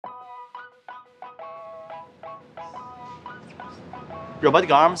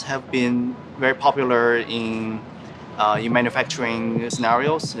Robotic arms have been very popular in manufacturing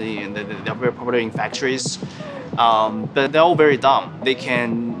scenarios. They're very popular in factories, but they're all very dumb. They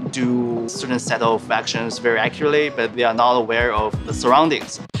can do certain set of actions very accurately, but they are not aware of the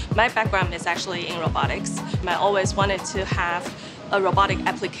surroundings. My background is actually in robotics. I always wanted to have a robotic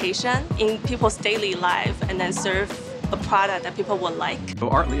application in people's daily life and then serve a product that people would like. So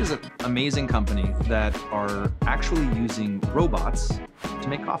Artly is an amazing company that are actually using robots to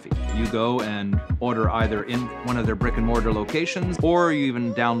make coffee. You go and order either in one of their brick and mortar locations, or you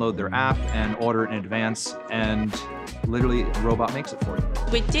even download their app and order in advance, and literally a robot makes it for you.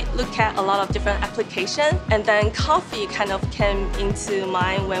 We did look at a lot of different applications, and then coffee kind of came into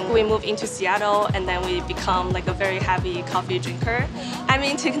mind when we moved into Seattle, and then we become like a very heavy coffee drinker. I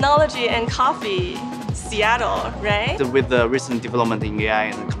mean, technology and coffee, Seattle, right? With the recent development in AI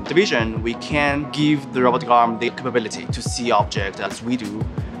and computer vision, we can give the robotic arm the capability to see objects as we do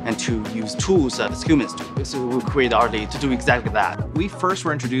and to use tools as humans do. So we create Artly to do exactly that. We first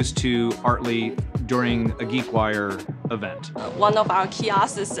were introduced to Artly during a GeekWire event. One of our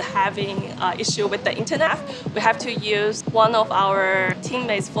kiosks is having an issue with the internet. We have to use one of our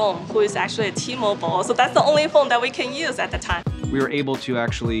teammates' phone, who is actually a T-Mobile. So that's the only phone that we can use at the time. We were able to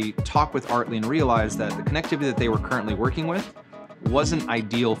actually talk with Artly and realize that the connectivity that they were currently working with wasn't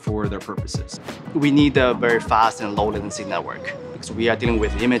ideal for their purposes. We need a very fast and low latency network because we are dealing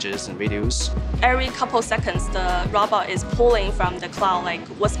with images and videos. Every couple seconds, the robot is pulling from the cloud, like,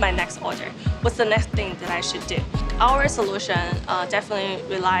 what's my next order? What's the next thing that I should do? Our solution definitely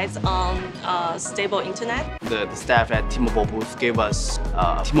relies on stable internet. The staff at T-Mobile booth gave us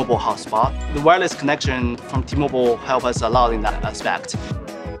T-Mobile hotspot. The wireless connection from T-Mobile helped us a lot in that aspect.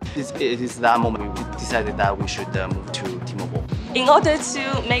 It is that moment we decided that we should move to T-Mobile. In order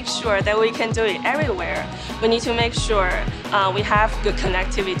to make sure that we can do it everywhere, we need to make sure we have good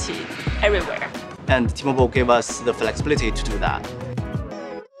connectivity everywhere. And T-Mobile gave us the flexibility to do that.